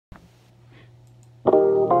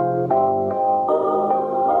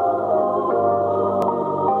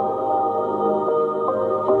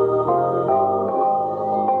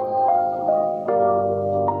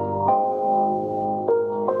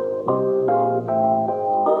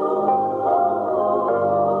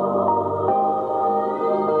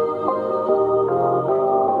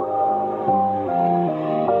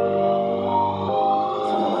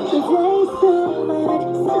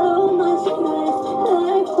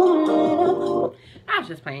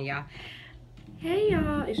just playing, y'all. Hey,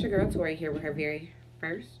 y'all. It's your girl, Tori, here with her very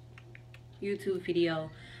first YouTube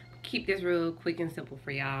video. Keep this real quick and simple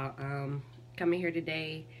for y'all. Coming here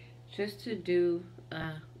today just to do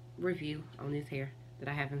a review on this hair that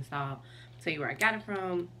I have installed. Tell you where I got it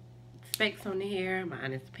from, specs on the hair, my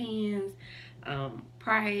honest opinions,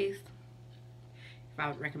 price, if I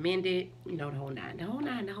would recommend it, you know, the whole nine and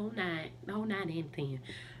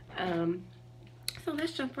 10. So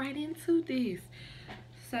let's jump right into this.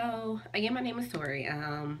 So again, my name is Tori.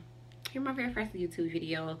 Here's my very first YouTube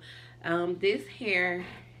video. This hair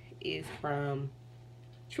is from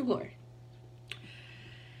True Glory.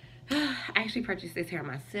 I actually purchased this hair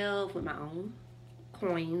myself with my own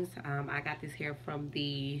coins. I got this hair from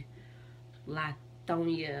the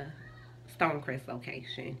Lithonia Stonecrest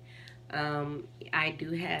location. I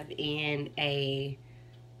do have in a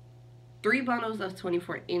 3 bundles of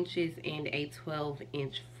 24 inches and a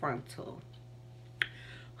 12-inch frontal.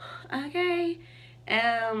 Okay,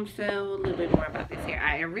 so a little bit more about this hair.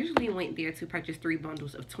 I originally went there to purchase 3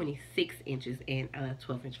 bundles of 26 inches and a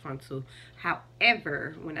 12-inch frontal.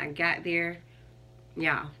 However, when I got there,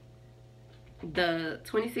 y'all, the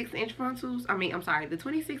 26-inch frontals, the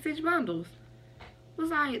 26-inch bundles was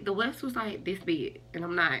like, the wefts was like this big, and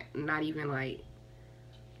I'm not even like,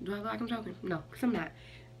 do I look like I'm joking? No, because I'm not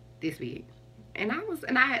this big. And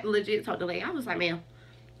I had legit told the lady, I was like, ma'am,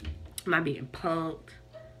 am I being punked?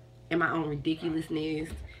 Am I on ridiculousness?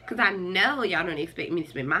 Because I know y'all don't expect me to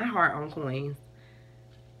spend my heart on coins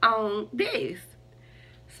on this.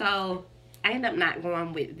 So I ended up not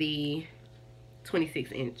going with the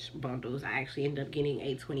 26-inch bundles. I actually ended up getting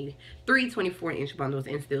a 3 24-inch bundles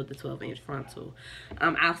and still the 12-inch frontal.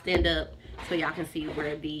 I'll stand up so y'all can see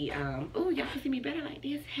where the oh, y'all can see me better like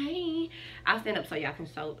this. Hey, I'll stand up so y'all can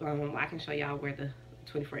show I can show y'all where the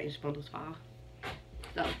 24-inch bundles fall.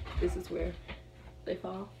 So this is where they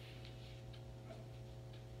fall.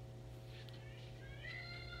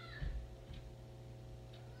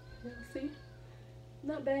 Y'all see?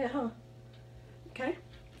 Not bad, huh? Okay.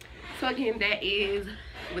 So again, that is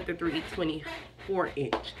with the 3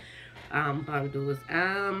 24-inch bundles.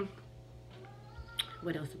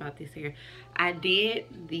 What else about this hair? I did,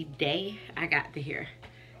 the day I got the hair,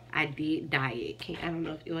 I did dye it. I don't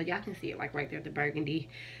know if y'all can see it, like right there, the burgundy.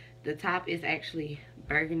 The top is actually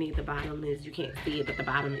burgundy. The bottom is, you can't see it, but the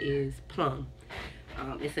bottom is plum.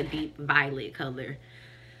 It's a deep violet color.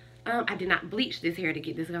 I did not bleach this hair to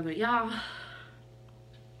get this color, y'all.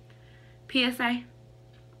 PSA.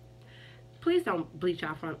 Please don't bleach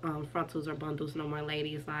out frontals or bundles no more,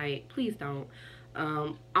 ladies. Like, please don't.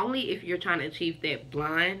 Only if you're trying to achieve that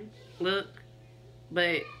blonde look.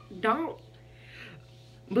 But don't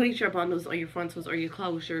bleach your bundles or your frontals or your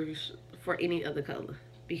closures for any other color.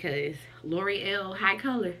 Because L'Oreal high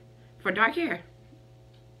color for dark hair,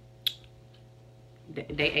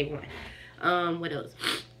 they A1. What else?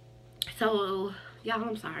 So, y'all,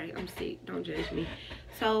 I'm sorry. I'm sick. Don't judge me.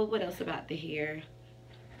 So, what else about the hair?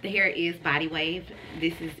 The hair is body wave.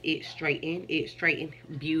 This is it straightened. It straightened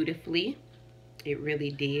beautifully. It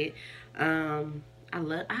really did. I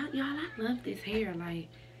love this hair. Like,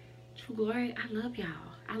 True Glory, I love y'all.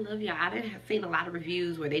 I love y'all. I didn't have seen a lot of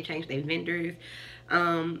reviews where they changed their vendors.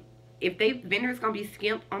 If they vendors gonna be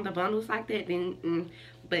skimped on the bundles like that, then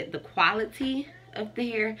but the quality of the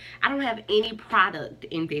hair, I don't have any product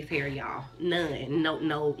in this hair, y'all. None.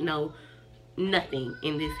 No, nothing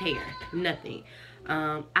in this hair. Nothing.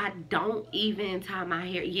 I don't even tie my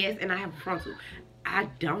hair. Yes, and I have a frontal. I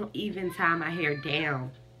don't even tie my hair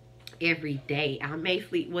down every day. I may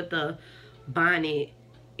sleep with a bonnet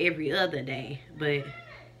every other day, but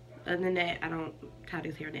other than that, I don't tie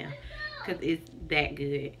this hair down because it's that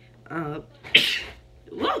good.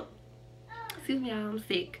 Whoa! Excuse me, y'all, I'm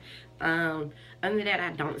sick. Other than that,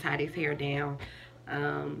 I don't tie this hair down.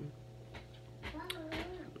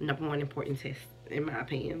 Number one important test, in my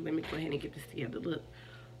opinion. Let me go ahead and get this together. Look,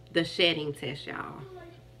 the shedding test, y'all.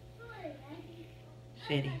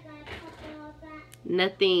 Shedding.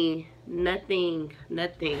 Nothing. Y'all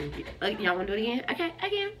want to do it again? Okay,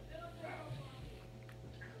 again.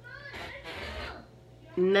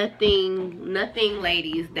 Nothing,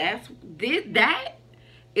 ladies. That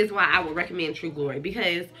is why I would recommend True Glory,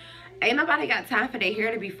 because ain't nobody got time for their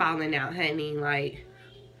hair to be falling out, honey. Like,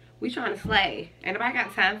 we trying to slay. Ain't nobody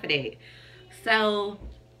got time for that. So,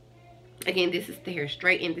 again, this is the hair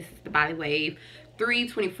straighten. This is the body wave. 3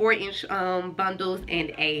 24-inch bundles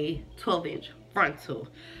and a 12-inch frontal.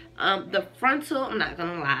 The frontal, I'm not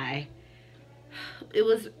gonna lie, it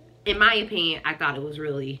was, in my opinion, I thought it was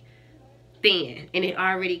really thin, and it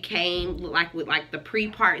already came like with like the pre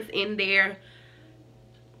parts in there.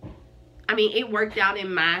 I mean, it worked out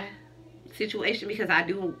in my situation because I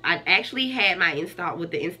actually had my install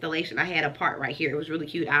with the installation. I had a part right here. It was really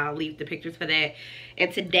cute. I'll leave the pictures for that.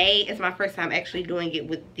 And today is my first time actually doing it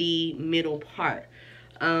with the middle part.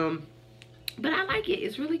 But I like it.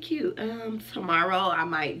 It's really cute. Tomorrow I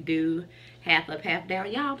might do half up, half down.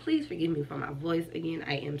 Y'all, please forgive me for my voice. Again,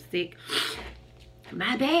 I am sick.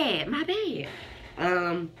 My bad. My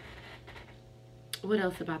bad. What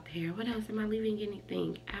else about the hair? What else? Am I leaving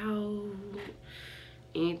anything out?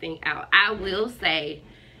 Anything out? I will say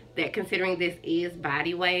that considering this is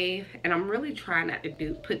body wave, and I'm really trying not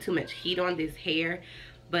to put too much heat on this hair,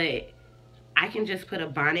 but I can just put a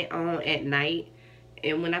bonnet on at night.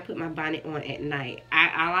 And when I put my bonnet on at night,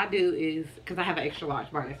 all I do is, because I have an extra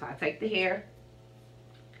large bonnet, so I take the hair,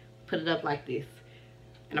 put it up like this,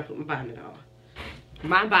 and I put my bonnet on.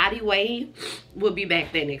 My body wave will be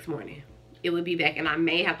back that next morning. It will be back, and I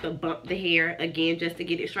may have to bump the hair again just to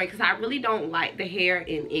get it straight, because I really don't like the hair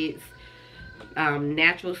in its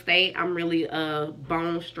natural state. I'm really a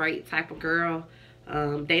bone straight type of girl.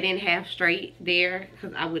 They didn't have straight there,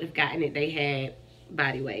 because I would have gotten it. They had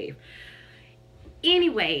body wave.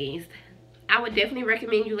 Anyways, I would definitely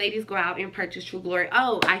recommend you ladies go out and purchase True Glory.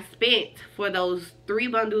 Oh, I spent, for those 3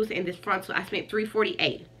 bundles and this frontal, I spent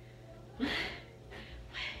 $348.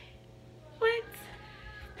 What?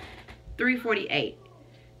 $348.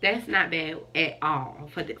 That's not bad at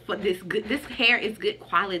all for this good. This hair is good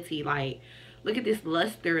quality. Like, look at this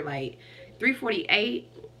luster. Like, $348.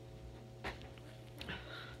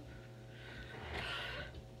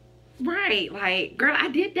 Right, like, girl, I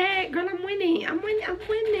did that. Girl, I'm winning. I'm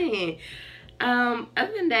winning.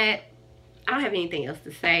 Other than that, I don't have anything else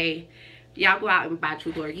to say. Y'all go out and buy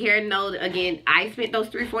True Glory hair. No, again, I spent those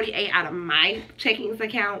 $348 out of my checkings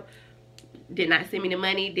account. Did not send me the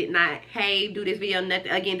money. Did not, hey, do this video,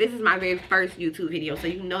 nothing. Again, this is my very first YouTube video, so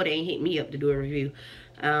you know they ain't hit me up to do a review.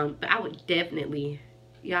 But I would definitely,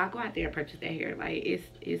 y'all go out there and purchase that hair. Like, it's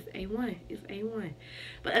A1. It's A1.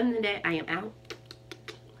 But other than that, I am out.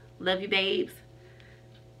 Love you, babes.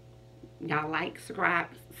 Y'all like,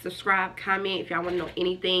 subscribe, comment. If y'all want to know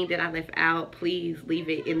anything that I left out, please leave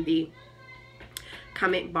it in the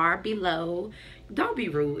comment bar below. Don't be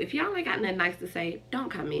rude. If y'all ain't got nothing nice to say,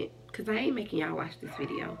 don't comment, because I ain't making y'all watch this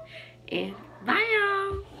video. And bye,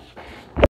 y'all.